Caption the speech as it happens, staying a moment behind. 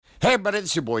Hey everybody,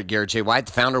 it's your boy Garrett J. White,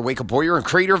 the founder of Wake Up Warrior and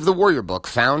creator of the Warrior Book,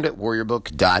 found at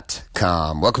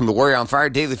warriorbook.com. Welcome to Warrior on Fire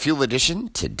Daily Fuel Edition.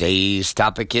 Today's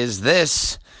topic is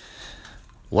this: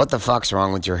 what the fuck's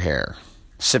wrong with your hair?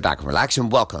 Sit back and relax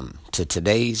and welcome to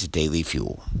today's Daily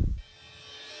Fuel.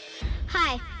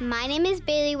 Hi, my name is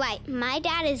Bailey White. My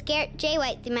dad is Garrett J.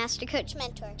 White, the Master Coach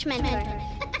Mentor.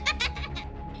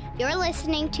 You're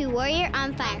listening to Warrior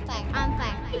on Fire.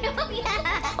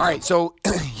 All right, so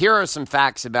here are some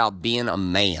facts about being a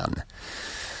man.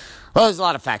 Well, there's a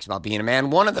lot of facts about being a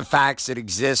man. One of the facts that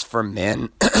exists for men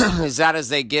is that as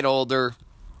they get older,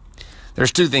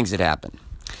 there's two things that happen.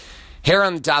 Hair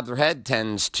on the top of their head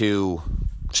tends to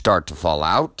start to fall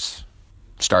out,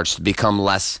 starts to become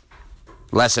less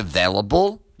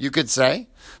available, you could say,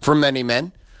 for many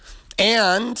men.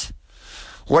 And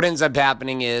what ends up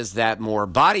happening is that more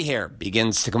body hair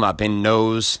begins to come up in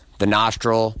nose, the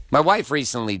nostril. My wife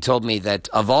recently told me that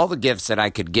of all the gifts that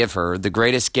I could give her, the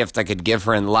greatest gift I could give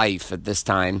her in life at this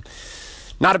time,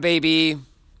 not a baby,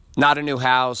 not a new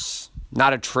house,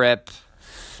 not a trip.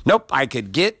 Nope, I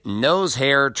could get nose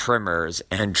hair trimmers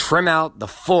and trim out the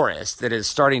forest that is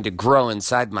starting to grow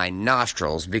inside my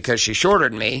nostrils because she's shorter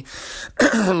than me,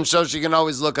 so she can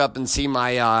always look up and see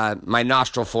my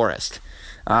nostril forest.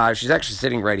 She's actually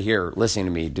sitting right here listening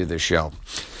to me do this show.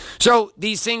 So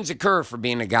these things occur for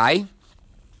being a guy.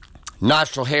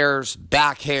 Nostril hairs,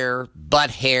 back hair,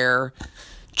 butt hair,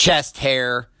 chest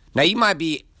hair. Now you might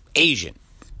be Asian.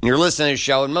 You're listening to the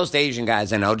show, and most Asian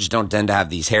guys I know just don't tend to have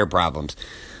these hair problems.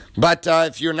 But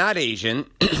if you're not Asian,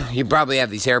 you probably have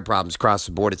these hair problems across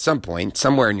the board at some point.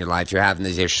 Somewhere in your life you're having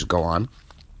these issues go on.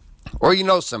 Or you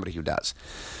know somebody who does.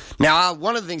 Now,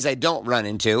 one of the things I don't run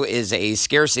into is a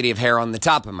scarcity of hair on the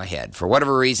top of my head. For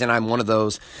whatever reason, I'm one of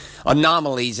those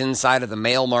anomalies inside of the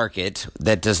male market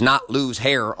that does not lose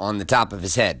hair on the top of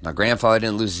his head. My grandfather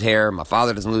didn't lose his hair. My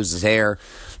father doesn't lose his hair.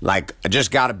 Like, I just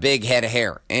got a big head of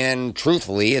hair. And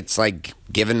truthfully, it's like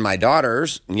giving my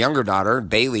younger daughter,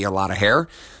 Bailey, a lot of hair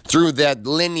through that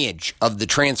lineage of the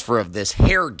transfer of this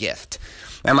hair gift.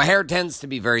 And my hair tends to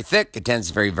be very thick. It tends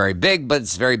to be very, very big, but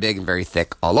it's very big and very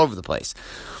thick all over the place.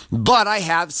 But I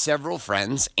have several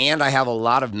friends, and I have a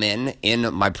lot of men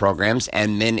in my programs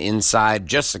and men inside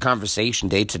just the conversation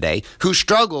day to day who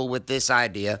struggle with this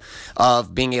idea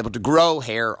of being able to grow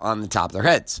hair on the top of their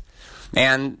heads.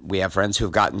 And we have friends who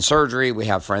have gotten surgery. We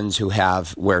have friends who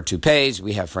wear toupees.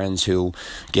 We have friends who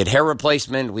get hair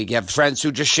replacement. We have friends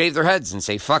who just shave their heads and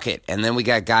say, fuck it. And then we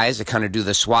got guys that kind of do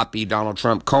the swappy Donald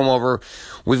Trump comb over.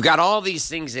 We've got all these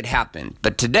things that happen.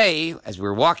 But today, as we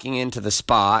were walking into the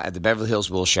spa at the Beverly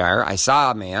Hills Wilshire, I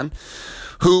saw a man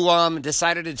who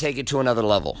decided to take it to another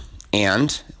level.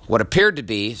 And what appeared to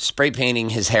be spray painting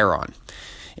his hair on.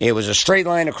 It was a straight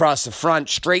line across the front,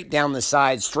 straight down the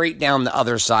side, straight down the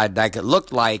other side. Like it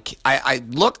looked like I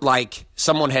looked like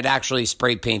someone had actually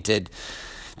spray painted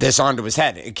this onto his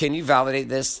head. Can you validate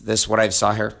this? This what I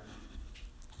saw here?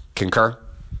 Concur?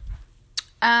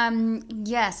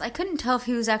 Yes. I couldn't tell if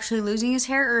he was actually losing his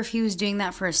hair or if he was doing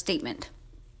that for a statement.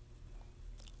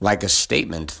 Like a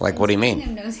statement? Like what do you mean?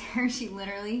 Speaking of nose hair,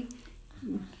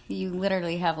 you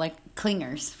literally have like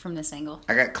clingers from this angle.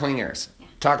 I got clingers.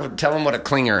 Tell them what a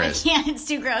clinger is. I can't. It's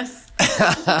too gross.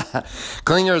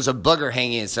 Clinger is a booger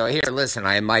hanging. So here, listen,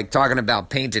 I'm like talking about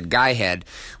painted guy head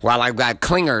while I've got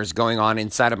clingers going on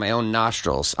inside of my own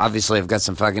nostrils. Obviously, I've got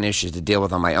some fucking issues to deal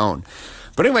with on my own.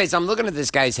 But anyways, I'm looking at this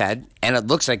guy's head, and it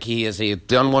looks like he has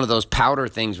done one of those powder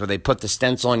things where they put the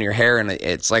stencil on your hair, and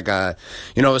it's like a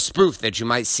spoof that you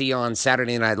might see on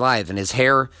Saturday Night Live, and his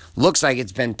hair looks like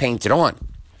it's been painted on.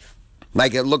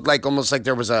 Like it looked like almost like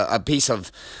there was a piece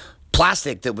of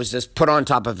plastic that was just put on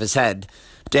top of his head,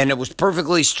 and it was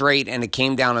perfectly straight, and it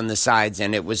came down on the sides,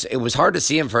 and it was hard to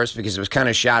see him first because it was kind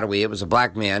of shadowy. It was a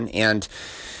black man, and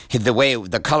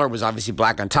the color was obviously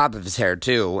black on top of his hair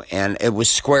too, and it was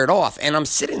squared off. And I'm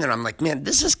sitting there, I'm like, man,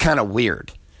 this is kind of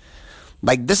weird.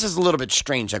 Like, this is a little bit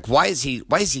strange. Like, why is he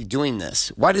doing this?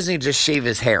 Why doesn't he just shave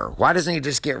his hair? Why doesn't he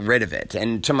just get rid of it?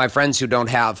 And to my friends who don't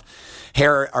have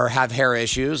hair or have hair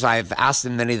issues, I've asked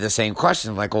them many of the same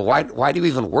questions. Like, well, why do you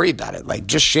even worry about it? Like,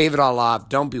 just shave it all off.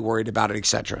 Don't be worried about it,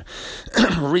 etc.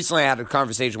 Recently, I had a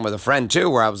conversation with a friend, too,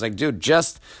 where I was like, dude,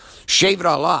 just shave it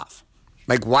all off.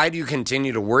 Like, why do you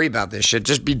continue to worry about this shit?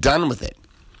 Just be done with it.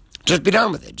 Just be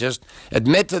done with it. Just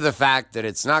admit to the fact that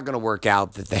it's not going to work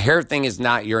out, that the hair thing is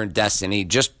not your destiny.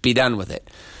 Just be done with it.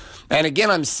 And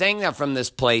again, I'm saying that from this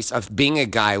place of being a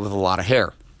guy with a lot of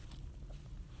hair.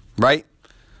 Right?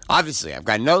 Obviously, I've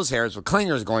got nose hairs with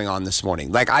clingers going on this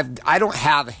morning. Like, I don't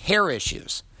have hair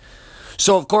issues.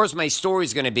 So, of course, my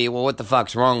story's going to be, well, what the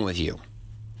fuck's wrong with you?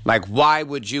 Like, why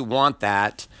would you want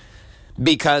that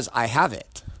because I have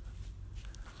it.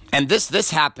 And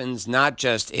this happens not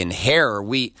just in hair.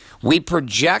 We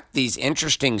project these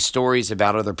interesting stories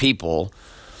about other people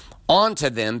onto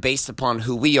them based upon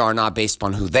who we are, not based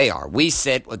upon who they are. We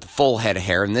sit with the full head of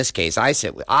hair. In this case, I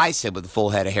sit with the full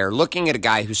head of hair, looking at a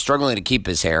guy who's struggling to keep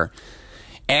his hair.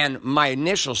 And my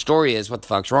initial story is, what the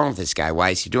fuck's wrong with this guy? Why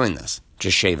is he doing this?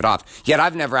 Just shave it off. Yet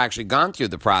I've never actually gone through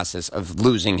the process of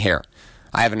losing hair.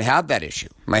 I haven't had that issue.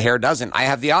 My hair doesn't. I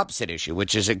have the opposite issue,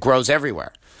 which is it grows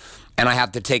everywhere. And I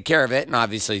have to take care of it. And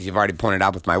obviously, as you've already pointed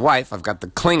out with my wife, I've got the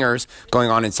clingers going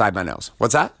on inside my nose.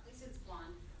 What's that? At least it's blonde.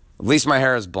 At least my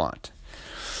hair is blonde,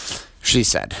 she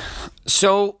said.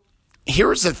 So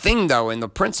here's the thing, though, in the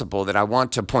principle that I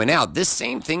want to point out. This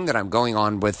same thing that I'm going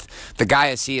on with the guy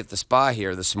I see at the spa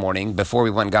here this morning before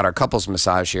we went and got our couples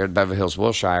massage here at Beverly Hills,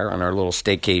 Wilshire on our little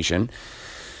staycation.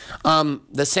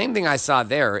 The same thing I saw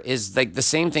there is like the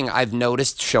same thing I've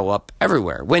noticed show up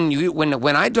everywhere.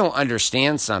 When I don't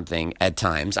understand something at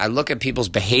times, I look at people's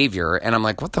behavior and I'm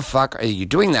like, what the fuck are you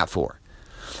doing that for?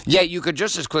 Yet you could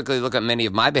just as quickly look at many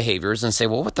of my behaviors and say,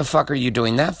 well, what the fuck are you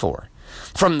doing that for?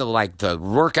 From the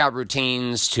workout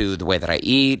routines to the way that I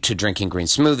eat to drinking green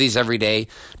smoothies every day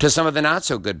to some of the not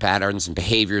so good patterns and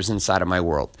behaviors inside of my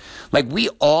world. Like we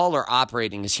all are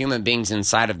operating as human beings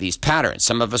inside of these patterns.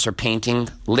 Some of us are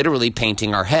literally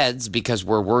painting our heads because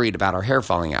we're worried about our hair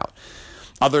falling out.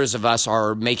 Others of us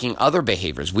are making other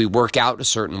behaviors. We work out a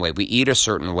certain way, we eat a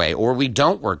certain way, or we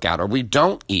don't work out, or we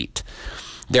don't eat.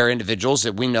 There are individuals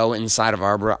that we know inside of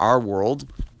our world,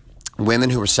 women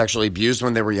who were sexually abused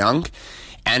when they were young,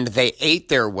 and they ate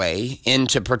their way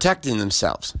into protecting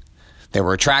themselves. They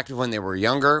were attractive when they were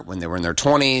younger, when they were in their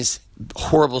 20s,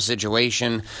 horrible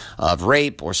situation of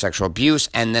rape or sexual abuse,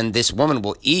 and then this woman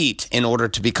will eat in order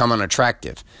to become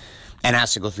unattractive and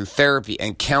has to go through therapy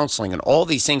and counseling and all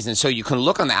these things. And so you can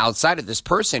look on the outside of this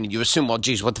person and you assume, well,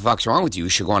 geez, what the fuck's wrong with you? You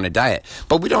should go on a diet.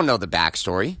 But we don't know the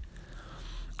backstory.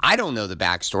 I don't know the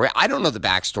backstory. I don't know the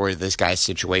backstory of this guy's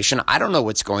situation. I don't know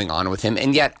what's going on with him.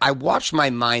 And yet I watch my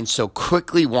mind so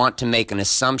quickly want to make an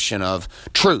assumption of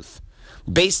truth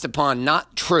based upon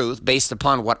not truth, based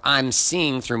upon what I'm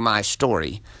seeing through my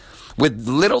story with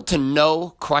little to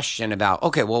no question about,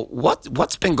 okay, well,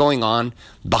 what's been going on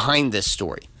behind this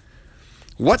story?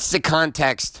 What's the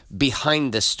context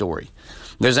behind this story?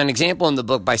 There's an example in the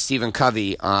book by Stephen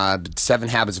Covey, 7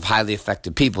 Habits of Highly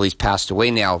Effective People. He's passed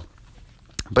away now.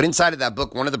 But inside of that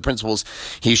book, one of the principles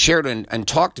he shared and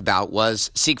talked about was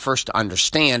seek first to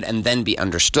understand and then be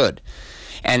understood.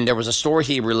 And there was a story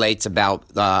he relates about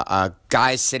a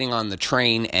guy sitting on the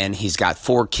train and he's got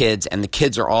 4 kids and the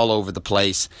kids are all over the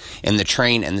place in the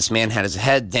train. And this man had his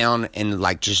head down and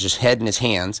like just his head in his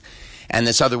hands. And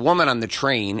this other woman on the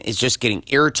train is just getting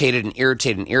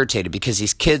irritated because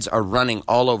these kids are running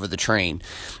all over the train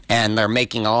and they're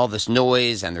making all this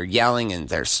noise and they're yelling and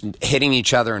they're hitting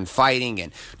each other and fighting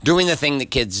and doing the thing that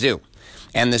kids do.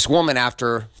 And this woman,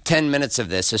 after 10 minutes of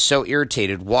this, is so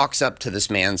irritated, walks up to this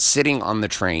man sitting on the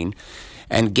train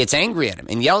and gets angry at him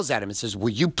and yells at him and says, will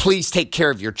you please take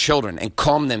care of your children and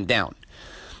calm them down?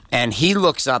 And he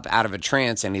looks up out of a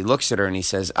trance and he looks at her and he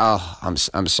says, oh, I'm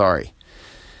sorry.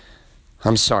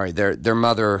 I'm sorry, their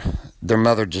mother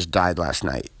just died last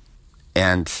night.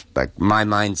 And like my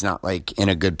mind's not like in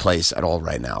a good place at all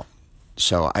right now.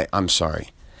 So I'm sorry.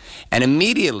 And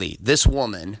immediately this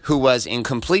woman who was in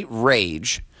complete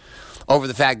rage over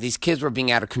the fact these kids were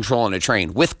being out of control on a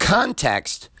train with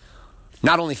context,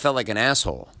 not only felt like an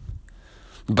asshole,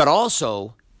 but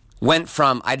also went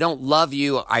from I don't love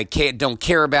you, don't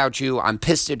care about you, I'm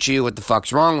pissed at you, what the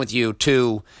fuck's wrong with you,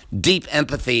 to deep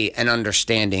empathy and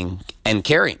understanding and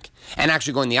caring. And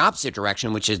actually going the opposite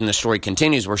direction, which is in the story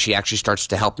continues, where she actually starts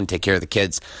to help and take care of the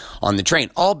kids on the train.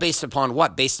 All based upon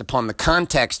what? Based upon the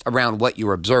context around what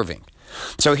you're observing.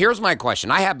 So here's my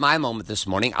question. I had my moment this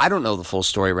morning. I don't know the full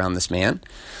story around this man.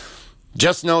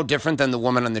 Just no different than the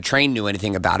woman on the train knew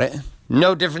anything about it.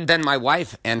 No different than my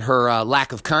wife and her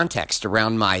lack of context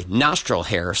around my nostril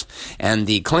hairs and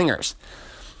the clingers.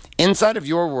 Inside of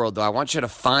your world, though, I want you to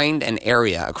find an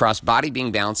area across body,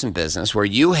 being, balance, and business where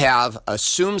you have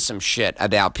assumed some shit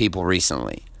about people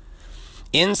recently.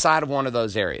 Inside of one of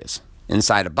those areas.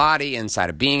 Inside of body, inside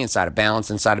of being, inside of balance,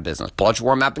 inside of business. Pull out your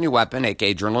war map and your weapon,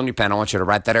 aka journal and your pen. I want you to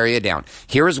write that area down.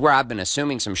 Here is where I've been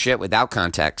assuming some shit without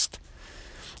context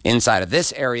inside of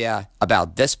this area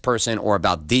about this person or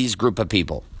about these group of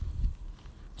people.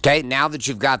 Okay, now that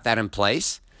you've got that in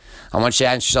place, I want you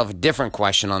to ask yourself a different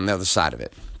question on the other side of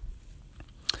it.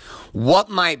 What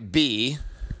might be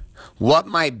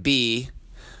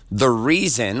the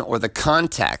reason or the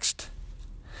context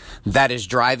that is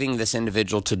driving this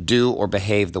individual to do or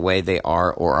behave the way they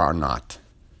are or are not?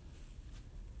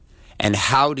 And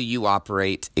how do you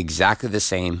operate exactly the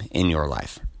same in your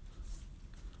life?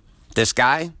 This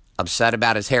guy, upset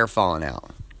about his hair falling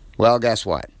out. Well, guess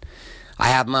what? I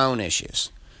have my own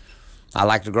issues. I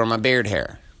like to grow my beard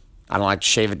hair. I don't like to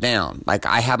shave it down. Like,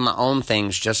 I have my own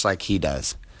things just like he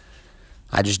does.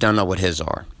 I just don't know what his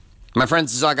are. My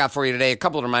friends, this is all I got for you today. A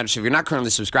couple of reminders. If you're not currently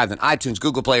subscribed on iTunes,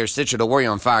 Google Play, or Stitcher to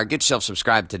Warrior on Fire, get yourself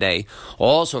subscribed today.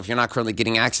 Also, if you're not currently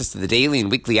getting access to the daily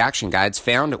and weekly action guides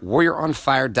found at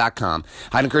warrioronfire.com,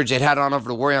 I'd encourage you to head on over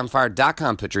to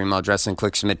warrioronfire.com, put your email address and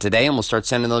click submit today, and we'll start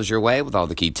sending those your way with all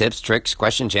the key tips, tricks,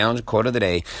 question, challenge, and quote of the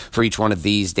day for each one of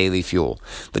these daily fuel.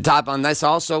 The top on this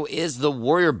also is the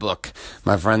Warrior Book.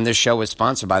 My friend, this show is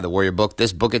sponsored by the Warrior Book.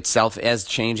 This book itself is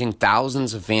changing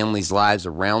thousands of families' lives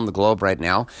around the globe right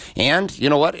now. And you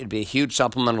know what? It'd be a huge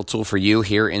supplemental tool for you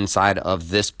here inside of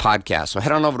this podcast. So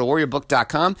head on over to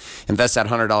warriorbook.com, invest that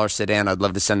 $100 sedan. I'd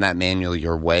love to send that manual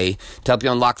your way to help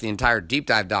you unlock the entire deep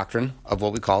dive doctrine of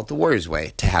what we call the Warrior's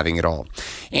Way to having it all.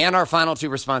 And our final two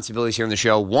responsibilities here in the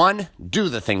show. One, do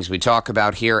the things we talk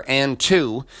about here. And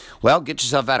two, well, get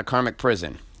yourself out of karmic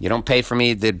prison. You don't pay for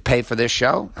me to pay for this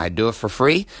show. I do it for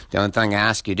free. The only thing I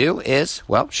ask you to do is,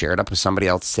 well, share it up with somebody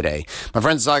else today. My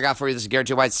friends, that's all I got for you. This is Garrett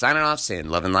J. White signing off, saying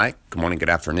love and light. Good morning, good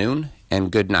afternoon,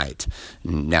 and good night.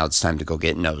 Now it's time to go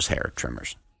get nose hair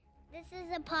trimmers. This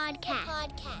is a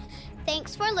podcast.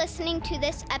 Thanks for listening to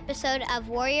this episode of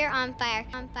Warrior on Fire.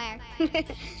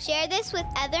 Share this with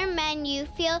other men you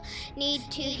feel need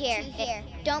to hear.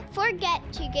 Don't forget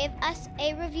to give us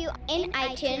a review in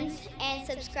iTunes and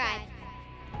subscribe.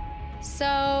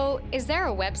 So, is there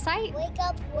a website? Wake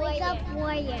up,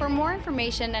 warrior. For more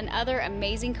information and other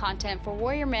amazing content for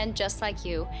warrior men just like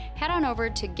you, head on over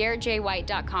to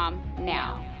GarrettJWhite.com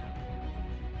now.